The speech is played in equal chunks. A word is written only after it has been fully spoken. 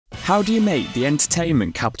How do you make the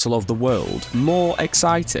entertainment capital of the world more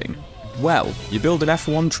exciting? Well, you build an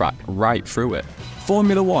F1 track right through it.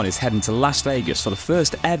 Formula 1 is heading to Las Vegas for the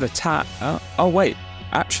first ever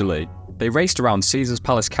actually, they raced around Caesars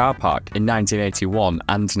Palace car park in 1981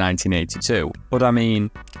 and 1982, but I mean,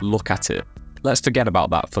 look at it. Let's forget about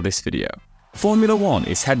that for this video. Formula 1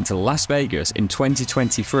 is heading to Las Vegas in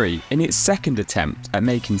 2023 in its second attempt at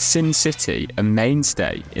making Sin City a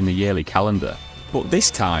mainstay in the yearly calendar. But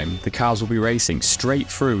this time, the cars will be racing straight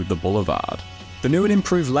through the boulevard. The new and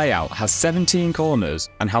improved layout has 17 corners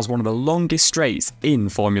and has one of the longest straights in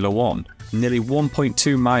Formula 1, nearly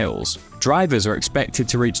 1.2 miles. Drivers are expected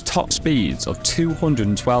to reach top speeds of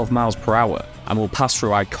 212 miles per hour and will pass through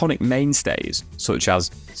iconic mainstays such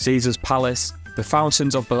as Caesars Palace, the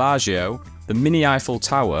Fountains of Bellagio, the mini Eiffel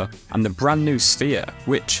Tower and the brand new Sphere,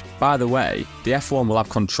 which, by the way, the F1 will have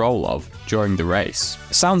control of during the race.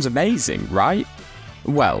 Sounds amazing, right?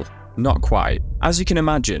 Well, not quite. As you can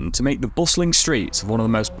imagine, to make the bustling streets of one of the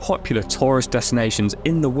most popular tourist destinations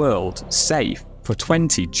in the world safe for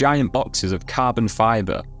 20 giant boxes of carbon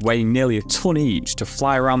fibre weighing nearly a ton each to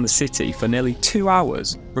fly around the city for nearly 2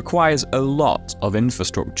 hours requires a lot of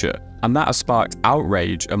infrastructure, and that has sparked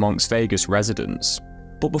outrage amongst Vegas residents.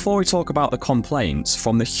 But before we talk about the complaints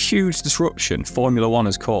from the huge disruption Formula 1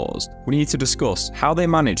 has caused, we need to discuss how they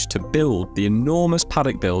managed to build the enormous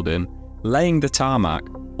paddock building, laying the tarmac,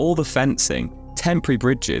 all the fencing, temporary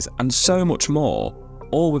bridges and so much more,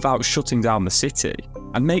 all without shutting down the city.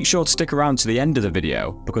 And make sure to stick around to the end of the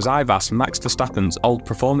video because I've asked Max Verstappen's old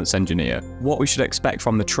performance engineer what we should expect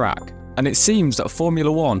from the track, and it seems that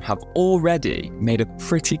Formula 1 have already made a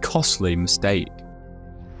pretty costly mistake.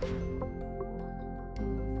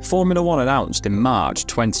 Formula 1 announced in March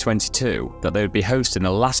 2022 that they would be hosting the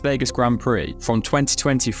Las Vegas Grand Prix from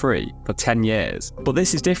 2023 for 10 years, but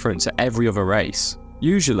this is different to every other race.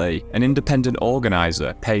 Usually, an independent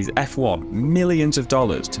organiser pays F1 millions of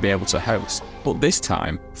dollars to be able to host, but this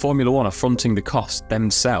time, Formula 1 are fronting the cost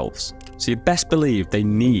themselves, so you best believe they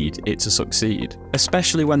need it to succeed,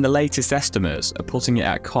 especially when the latest estimates are putting it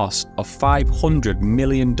at a cost of $500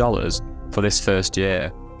 million for this first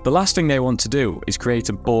year. The last thing they want to do is create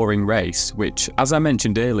a boring race, which, as I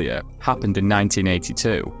mentioned earlier, happened in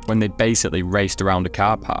 1982, when they basically raced around a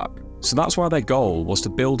car park. So that's why their goal was to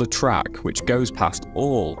build a track which goes past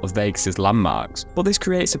all of Vegas's landmarks. But this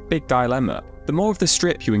creates a big dilemma. The more of the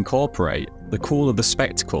strip you incorporate, the cooler the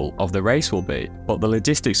spectacle of the race will be, but the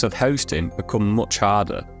logistics of hosting become much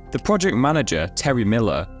harder. The project manager, Terry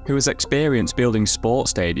Miller, who has experience building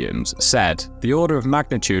sports stadiums, said, "The order of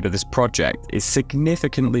magnitude of this project is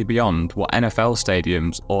significantly beyond what NFL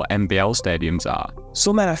stadiums or NBL stadiums are.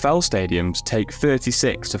 Some NFL stadiums take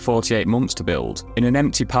 36 to 48 months to build, in an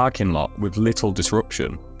empty parking lot with little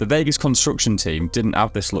disruption. The Vegas construction team didn't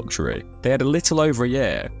have this luxury. They had a little over a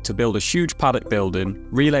year to build a huge paddock building,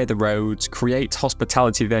 relay the roads, create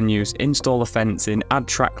hospitality venues, install the fencing, add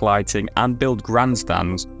track lighting and build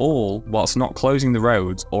grandstands, all whilst not closing the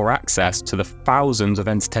roads or access to the thousands of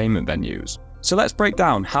entertainment venues." So let's break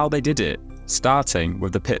down how they did it, starting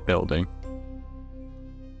with the pit building.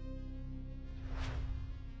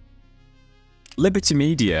 Liberty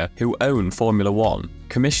Media, who own Formula 1,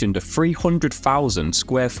 commissioned a 300,000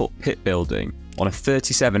 square foot pit building on a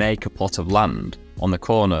 37-acre plot of land on the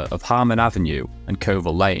corner of Harmon Avenue and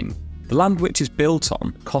Coval Lane. The land which is built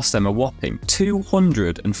on cost them a whopping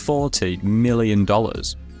 $240 million.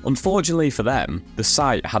 Unfortunately for them, the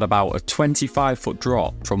site had about a 25-foot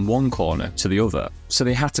drop from one corner to the other, so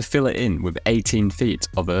they had to fill it in with 18 feet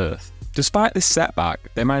of earth. Despite this setback,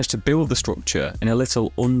 they managed to build the structure in a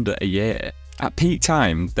little under a year. At peak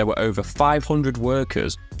time, there were over 500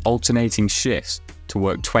 workers alternating shifts to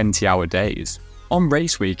work 20-hour days. On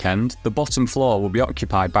race weekend, the bottom floor will be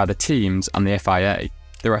occupied by the teams and the FIA.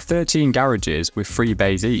 There are 13 garages with 3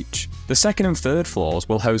 bays each. The second and third floors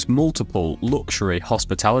will host multiple luxury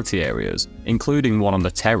hospitality areas, including one on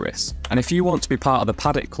the terrace. And if you want to be part of the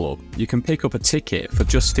Paddock Club, you can pick up a ticket for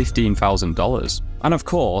just $15,000. And of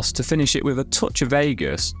course, to finish it with a touch of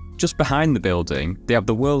Vegas, just behind the building, they have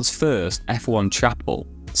the world's first F1 chapel.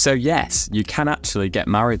 So yes, you can actually get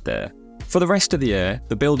married there. For the rest of the year,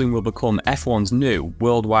 the building will become F1's new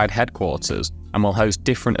worldwide headquarters and will host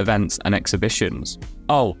different events and exhibitions.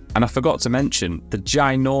 Oh, and I forgot to mention the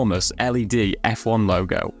ginormous LED F1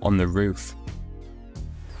 logo on the roof.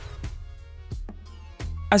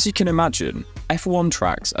 As you can imagine, F1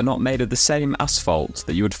 tracks are not made of the same asphalt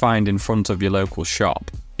that you would find in front of your local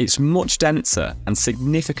shop. It's much denser and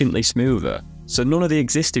significantly smoother, so none of the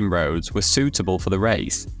existing roads were suitable for the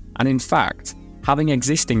race, and in fact, having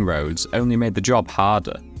existing roads only made the job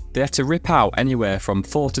harder. They had to rip out anywhere from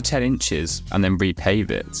 4 to 10 inches and then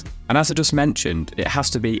repave it. And as I just mentioned, it has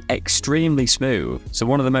to be extremely smooth, so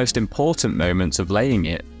one of the most important moments of laying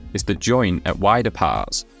it is the joint at wider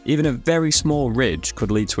parts. Even a very small ridge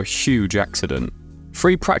could lead to a huge accident.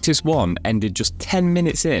 Free practice 1 ended just 10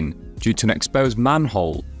 minutes in due to an exposed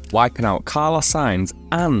manhole wiping out Carlos Sainz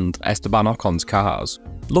and Esteban Ocon's cars.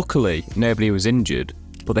 Luckily, nobody was injured,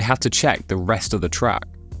 but they had to check the rest of the track.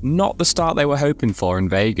 Not the start they were hoping for in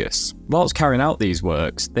Vegas. Whilst carrying out these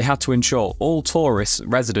works, they had to ensure all tourists,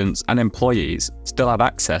 residents and employees still had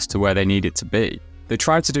access to where they needed to be. They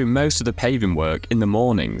tried to do most of the paving work in the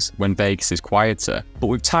mornings when Vegas is quieter, but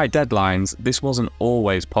with tight deadlines, this wasn't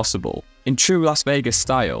always possible. In true Las Vegas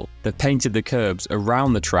style, they've painted the curbs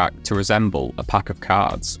around the track to resemble a pack of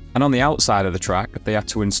cards. And on the outside of the track, they had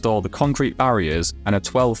to install the concrete barriers and a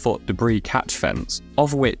 12-foot debris catch fence,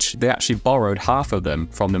 of which they actually borrowed half of them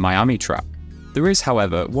from the Miami track. There is,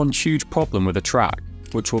 however, one huge problem with the track,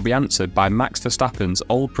 which will be answered by Max Verstappen's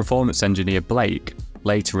old performance engineer Blake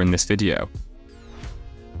later in this video.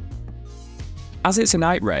 As it's a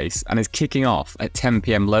night race and is kicking off at 10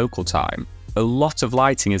 PM local time, a lot of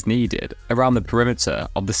lighting is needed around the perimeter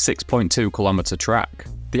of the 6.2 kilometer track.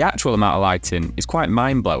 The actual amount of lighting is quite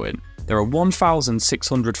mind-blowing. There are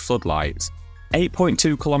 1,600 floodlights,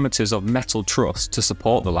 8.2 kilometers of metal truss to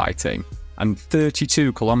support the lighting, and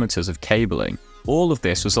 32 kilometers of cabling. All of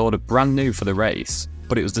this was ordered brand new for the race,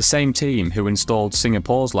 but it was the same team who installed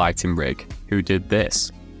Singapore's lighting rig who did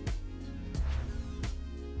this.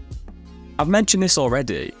 I've mentioned this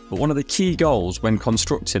already, but one of the key goals when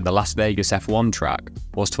constructing the Las Vegas F1 track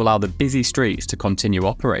was to allow the busy streets to continue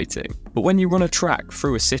operating. But when you run a track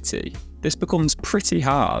through a city, this becomes pretty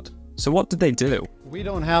hard. So what did they do? We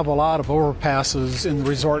don't have a lot of overpasses in the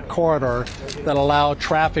resort corridor that allow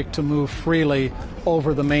traffic to move freely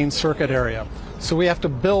over the main circuit area. So we have to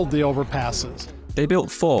build the overpasses. They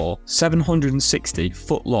built 4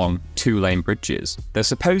 760-foot-long 2-lane bridges. They're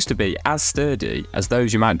supposed to be as sturdy as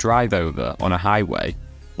those you might drive over on a highway,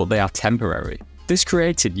 but they are temporary. This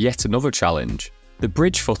created yet another challenge. The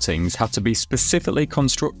bridge footings have to be specifically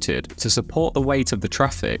constructed to support the weight of the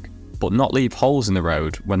traffic, but not leave holes in the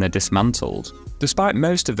road when they're dismantled. Despite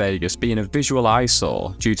most of Vegas being a visual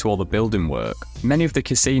eyesore due to all the building work, many of the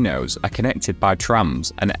casinos are connected by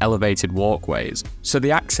trams and elevated walkways, so the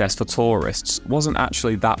access for tourists wasn't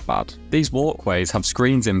actually that bad. These walkways have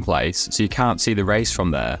screens in place so you can't see the race from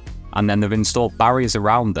there, and then they've installed barriers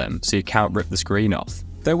around them so you can't rip the screen off.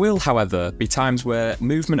 There will, however, be times where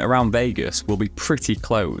movement around Vegas will be pretty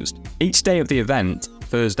closed. Each day of the event,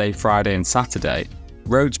 Thursday, Friday and Saturday,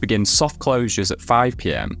 roads begin soft closures at 5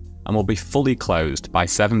 PM and will be fully closed by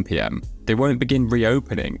 7 PM. They won't begin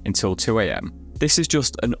reopening until 2 AM. This is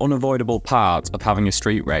just an unavoidable part of having a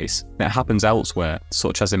street race, and it happens elsewhere,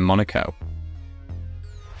 such as in Monaco.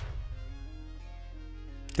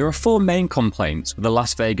 There are 4 main complaints with the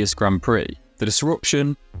Las Vegas Grand Prix: the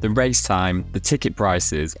disruption, the race time, the ticket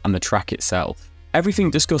prices, and the track itself.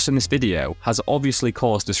 Everything discussed in this video has obviously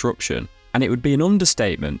caused disruption, and it would be an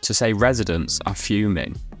understatement to say residents are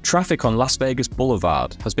fuming. Traffic on Las Vegas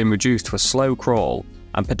Boulevard has been reduced to a slow crawl,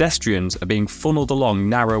 and pedestrians are being funneled along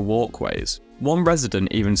narrow walkways. One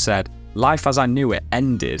resident even said, "Life as I knew it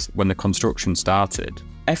ended when the construction started."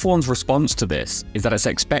 F1's response to this is that it's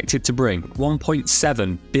expected to bring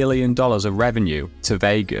 $1.7 billion of revenue to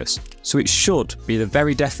Vegas, so it should be the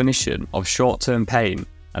very definition of short-term pain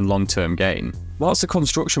and long-term gain. Whilst the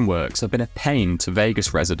construction works have been a pain to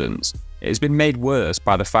Vegas residents, it has been made worse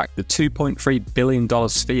by the fact the $2.3 billion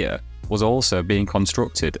sphere was also being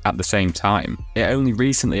constructed at the same time. It only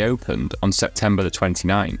recently opened on September the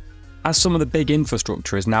 29th. As some of the big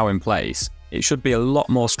infrastructure is now in place, it should be a lot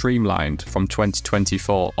more streamlined from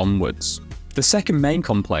 2024 onwards. The second main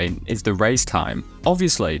complaint is the race time.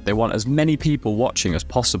 Obviously, they want as many people watching as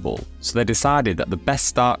possible, so they decided that the best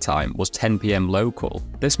start time was 10 PM local.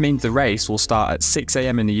 This means the race will start at 6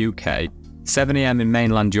 AM in the UK, 7 AM in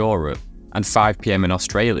mainland Europe, and 5 PM in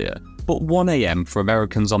Australia, but 1 AM for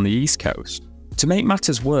Americans on the East Coast. To make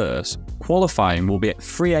matters worse, qualifying will be at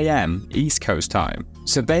 3 AM East Coast time.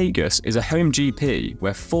 So Vegas is a home GP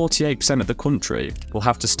where 48% of the country will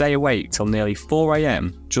have to stay awake till nearly 4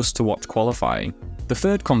 AM just to watch qualifying. The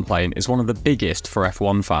third complaint is one of the biggest for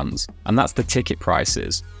F1 fans, and that's the ticket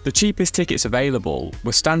prices. The cheapest tickets available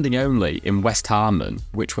were standing only in West Harmon,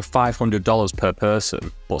 which were $500 per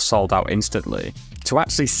person, but sold out instantly. To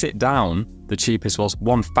actually sit down, the cheapest was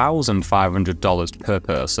 $1,500 per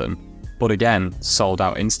person, but again, sold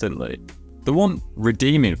out instantly. The one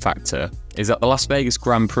redeeming factor is that the Las Vegas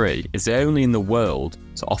Grand Prix is the only in the world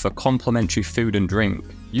to offer complimentary food and drink.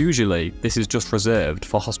 Usually, this is just reserved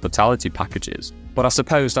for hospitality packages, but I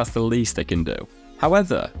suppose that's the least they can do.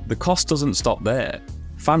 However, the cost doesn't stop there.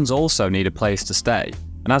 Fans also need a place to stay,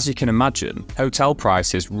 and as you can imagine, hotel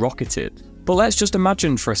prices rocketed. But let's just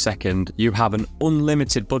imagine for a second you have an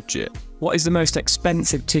unlimited budget. What is the most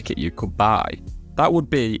expensive ticket you could buy? That would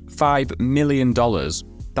be $5 million.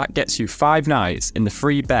 That gets you 5 nights in the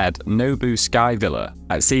 3-bed Nobu Sky Villa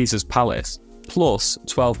at Caesar's Palace, plus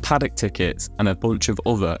 12 Paddock tickets and a bunch of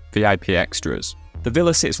other VIP extras. The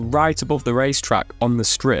villa sits right above the racetrack on the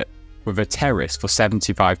strip, with a terrace for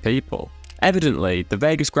 75 people. Evidently, the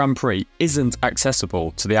Vegas Grand Prix isn't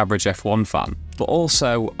accessible to the average F1 fan, but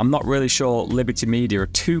also I'm not really sure Liberty Media are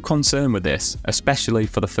too concerned with this, especially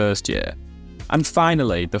for the first year. And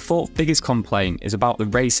finally, the 4th biggest complaint is about the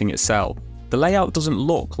racing itself. The layout doesn't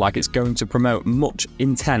look like it's going to promote much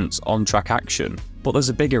intense on-track action, but there's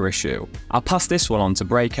a bigger issue. I'll pass this one on to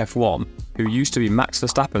Break F1, who used to be Max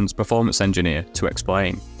Verstappen's performance engineer, to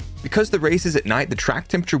explain. Because the race is at night, the track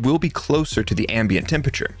temperature will be closer to the ambient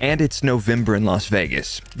temperature, and it's November in Las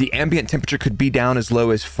Vegas. The ambient temperature could be down as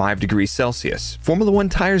low as 5 degrees Celsius. Formula 1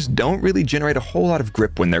 tires don't really generate a whole lot of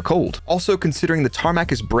grip when they're cold. Also, considering the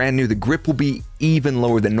tarmac is brand new, the grip will be even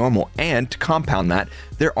lower than normal, and to compound that,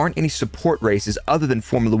 there aren't any support races other than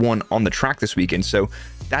Formula 1 on the track this weekend, so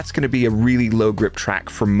that's going to be a really low grip track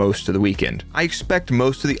for most of the weekend. I expect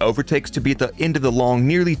most of the overtakes to be at the end of the long,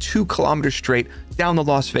 nearly 2 kilometers straight down the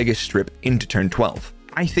Las Vegas Strip into turn 12.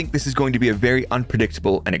 I think this is going to be a very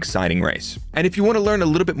unpredictable and exciting race. And if you want to learn a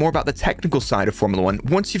little bit more about the technical side of Formula 1,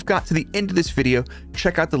 once you've got to the end of this video,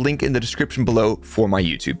 check out the link in the description below for my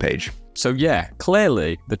YouTube page. So yeah,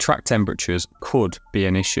 clearly the track temperatures could be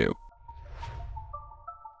an issue.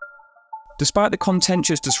 Despite the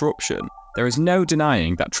contentious disruption, there is no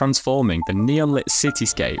denying that transforming the neon-lit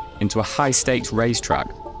cityscape into a high-stakes racetrack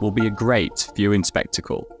will be a great viewing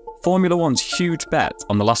spectacle. Formula 1's huge bet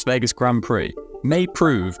on the Las Vegas Grand Prix may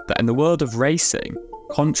prove that in the world of racing,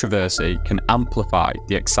 controversy can amplify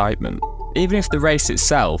the excitement. Even if the race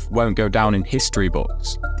itself won't go down in history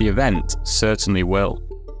books, the event certainly will.